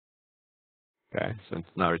Okay, so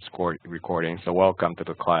now it's recording, so welcome to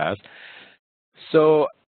the class. So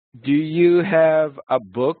do you have a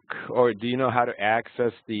book or do you know how to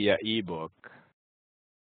access the ebook?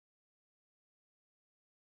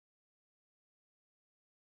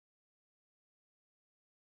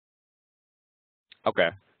 Okay,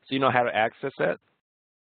 so you know how to access it?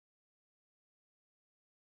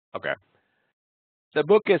 Okay. The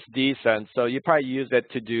book is decent, so you probably use it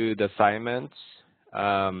to do the assignments.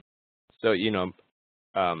 Um, so, you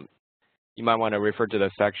might want to refer to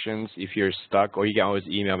the sections if you're stuck, or you can always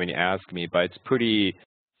email me and ask me, but it's pretty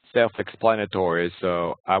self-explanatory,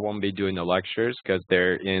 so I won't be doing the lectures because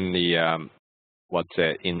they're in the,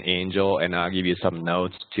 in Angel, and I'll give you some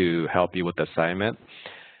notes to help you with the assignment.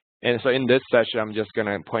 And so in this session, I'm just going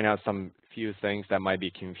to point out some few things that might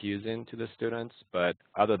be confusing to the students, but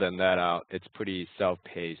other than that, it's pretty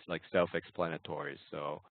self-paced, like self-explanatory.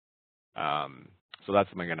 So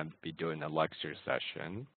that's what I'm going to be doing the lecture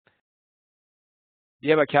session. Do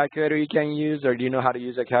you have a calculator you can use, or do you know how to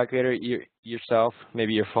use a calculator yourself?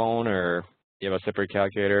 Maybe your phone, or you have a separate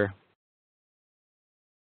calculator?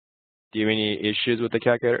 Do you have any issues with the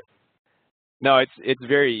calculator? No, it's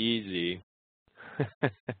very easy.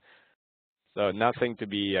 So nothing to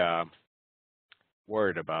be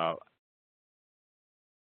worried about.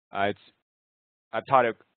 It's I've taught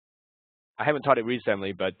it. I haven't taught it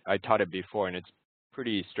recently, but I taught it before, and it's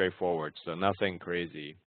pretty straightforward. So nothing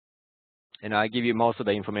crazy. And I give you most of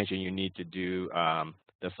the information you need to do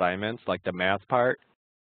the assignments, like the math part.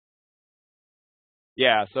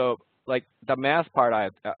 Yeah. So like the math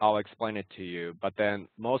part, I'll explain it to you. But then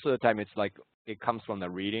most of the time, it's like it comes from the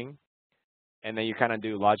reading, and then you kind of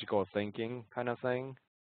do logical thinking kind of thing.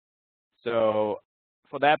 So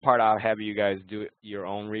for that part, I'll have you guys do your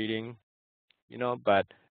own reading, but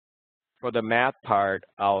for the math part,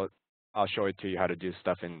 I'll show it to you how to do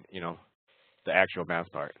stuff in, the actual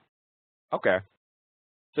math part. Okay.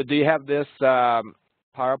 So do you have this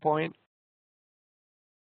PowerPoint?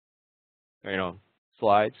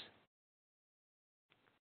 Slides?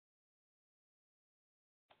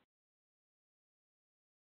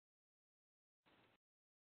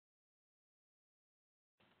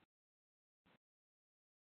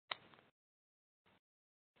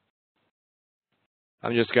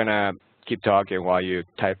 I'm just gonna keep talking while you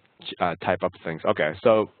type up things. Okay.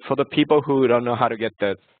 So for the people who don't know how to get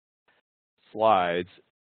the slides,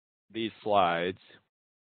 these slides,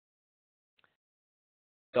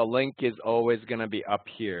 the link is always gonna be up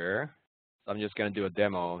here. So I'm just gonna do a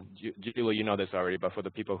demo. Julie, you know this already, but for the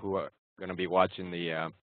people who are gonna be watching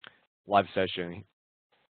the live session,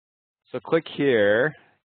 so click here,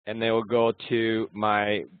 and they will go to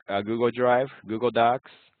my Google Drive, Google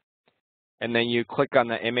Docs. And then you click on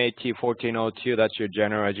the MAT1402, that's your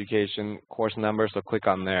general education course number, so click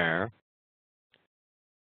on there.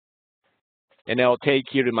 And it'll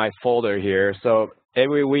take you to my folder here. So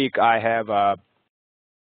every week I have a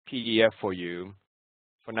PDF for you.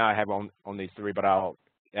 For now I have only 3, but I'll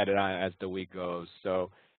add it on as the week goes. So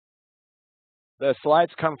the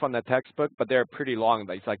slides come from the textbook, but they're pretty long.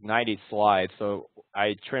 It's like 90 slides. So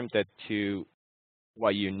I trimmed it to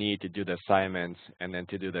what you need to do the assignments and then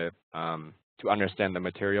to do the to understand the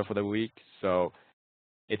material for the week. So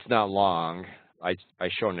it's not long. I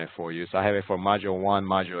shown it for you. So I have it for Module 1,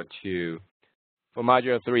 Module 2. For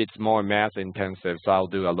Module 3, it's more math intensive, so I'll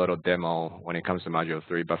do a little demo when it comes to Module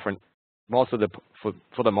 3. But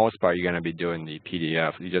for the most part, you're going to be doing the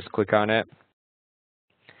PDF. You just click on it,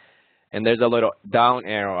 and there's a little down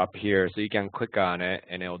arrow up here, so you can click on it,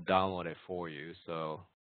 and it'll download it for you. So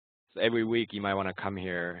every week, you might want to come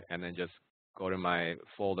here and then just go to my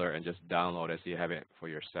folder and just download it so you have it for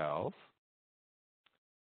yourself.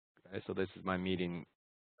 Okay, so this is my meeting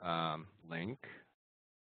link.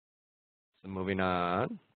 So moving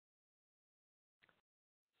on.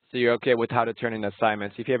 So you're okay with how to turn in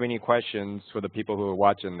assignments. If you have any questions for the people who are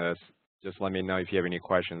watching this, just let me know if you have any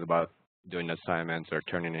questions about doing assignments or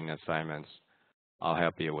turning in assignments. I'll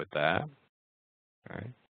help you with that. All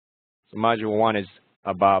right. So Module 1 is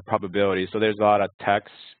about probability. So there's a lot of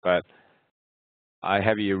text, but I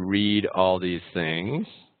have you read all these things.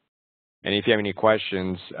 And if you have any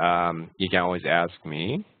questions, you can always ask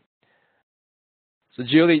me. So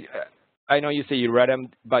Julie, I know you say you read them,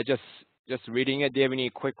 but just reading it, do you have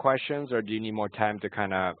any quick questions, or do you need more time to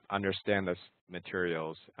kind of understand the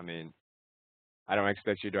materials? I mean, I don't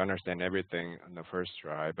expect you to understand everything on the first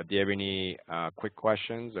try, but do you have any quick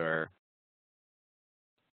questions, or?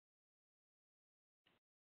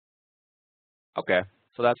 Okay,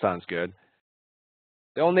 so that sounds good.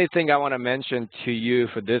 The only thing I want to mention to you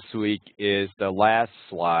for this week is the last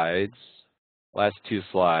 2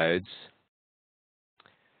 slides.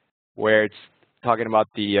 where it's talking about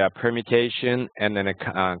the permutation and then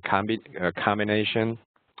a combination.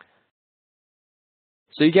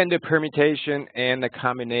 So you can do permutation and the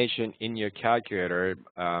combination in your calculator.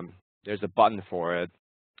 There's a button for it.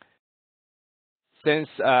 Since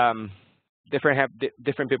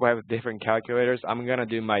different people have different calculators, I'm gonna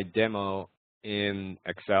do my demo in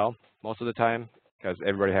Excel most of the time because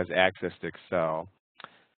everybody has access to Excel.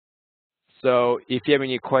 So if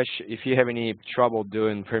you have any trouble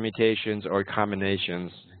doing permutations or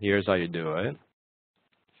combinations, here's how you do it.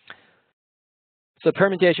 So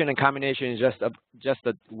permutation and combination is just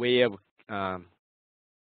a way of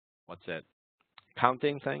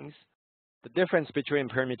counting things. The difference between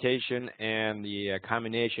permutation and the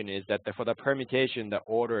combination is that for the permutation, the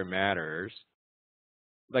order matters.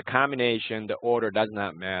 The combination, the order does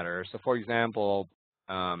not matter. So for example,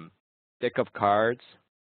 deck of cards,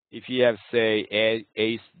 if you have, say,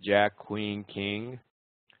 ace, jack, queen, king,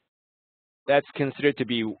 that's considered to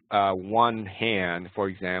be one hand, for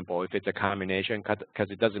example, if it's a combination, because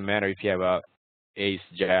it doesn't matter if you have a ace,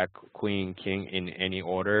 jack, queen, king in any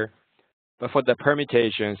order. But for the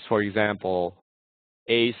permutations, for example,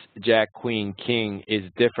 ace, jack, queen, king is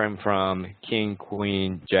different from king,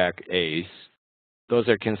 queen, jack, ace. Those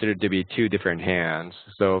are considered to be two different hands.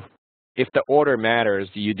 So if the order matters,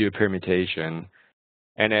 you do permutation.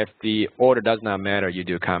 And if the order does not matter, you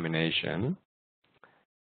do combination.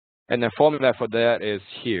 And the formula for that is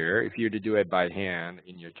here. If you were to do it by hand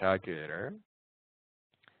in your calculator,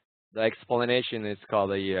 the explanation is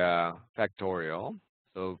called a factorial.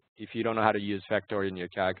 So if you don't know how to use factorial in your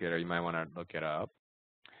calculator, you might want to look it up.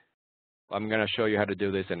 I'm going to show you how to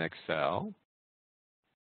do this in Excel.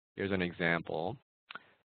 Here's an example.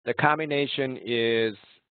 The combination is,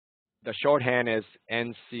 the shorthand is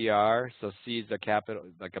NCR. So C is a capital,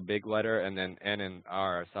 like a big letter, and then N and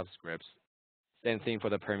R are subscripts. Same thing for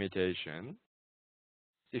the permutation.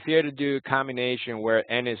 If you had to do combination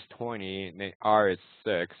where N is 20 and R is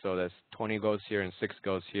 6, so that's 20 goes here and 6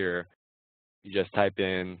 goes here, you just type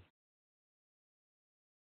in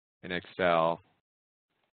Excel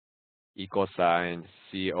equal sign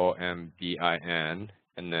COMBIN,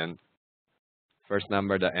 and then first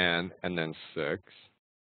number, the N, and then 6,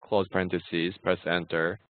 close parentheses, press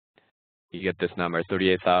enter. You get this number,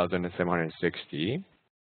 38,760.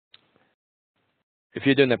 If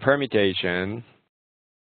you're doing the permutation,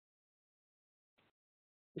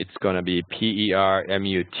 it's going to be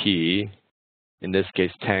PERMUT, in this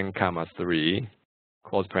case 10, 3,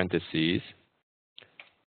 close parentheses,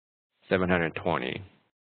 720.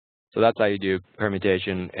 So that's how you do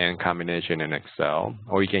permutation and combination in Excel,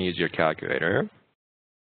 or you can use your calculator.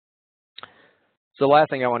 So the last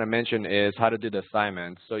thing I want to mention is how to do the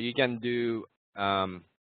assignments. So you can do,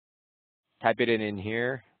 type it in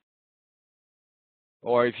here,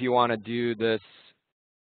 or if you want to do this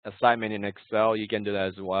assignment in Excel, you can do that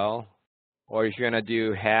as well. Or if you're going to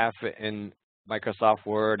do half in Microsoft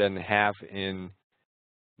Word and half in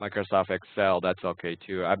Microsoft Excel, that's okay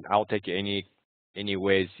too. I'll take any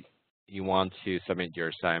ways you want to submit your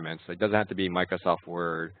assignments. So it doesn't have to be Microsoft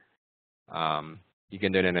Word. You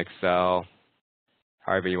can do it in Excel,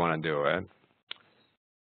 however you want to do it.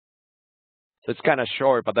 So it's kind of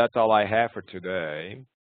short, but that's all I have for today.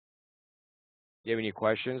 Do you have any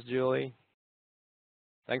questions, Julie?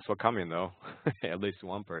 Thanks for coming, though. At least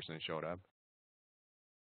one person showed up.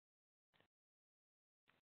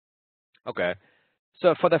 Okay.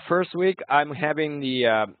 So for the first week, I'm having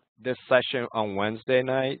the this session on Wednesday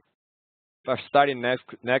night. But starting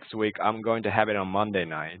next week, I'm going to have it on Monday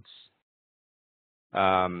nights.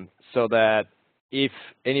 So that if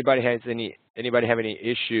anybody have any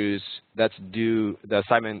issues that's due, the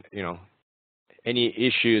assignment, any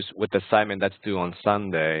issues with the assignment that's due on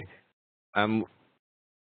Sunday, I'm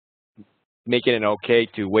making it okay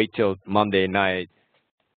to wait till Monday night.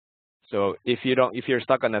 So if you're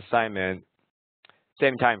stuck on assignment,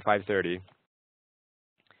 same time, 5:30.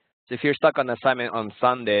 So if you're stuck on assignment on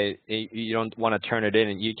Sunday, you don't want to turn it in,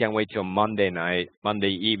 and you can wait till Monday night, Monday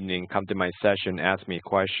evening, come to my session, ask me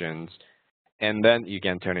questions, and then you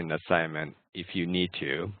can turn in the assignment if you need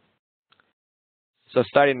to. So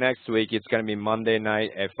starting next week, it's going to be Monday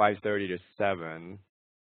night at 5:30 to 7,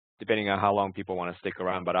 depending on how long people want to stick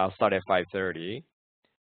around, but I'll start at 5:30.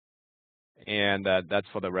 And that's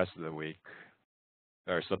for the rest of the week,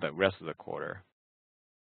 or so the rest of the quarter.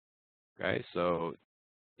 Okay, so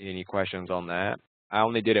any questions on that? I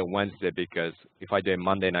only did it Wednesday because if I did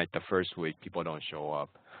Monday night the first week, people don't show up.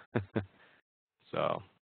 So,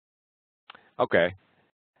 okay.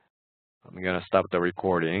 I'm going to stop the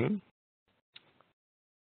recording.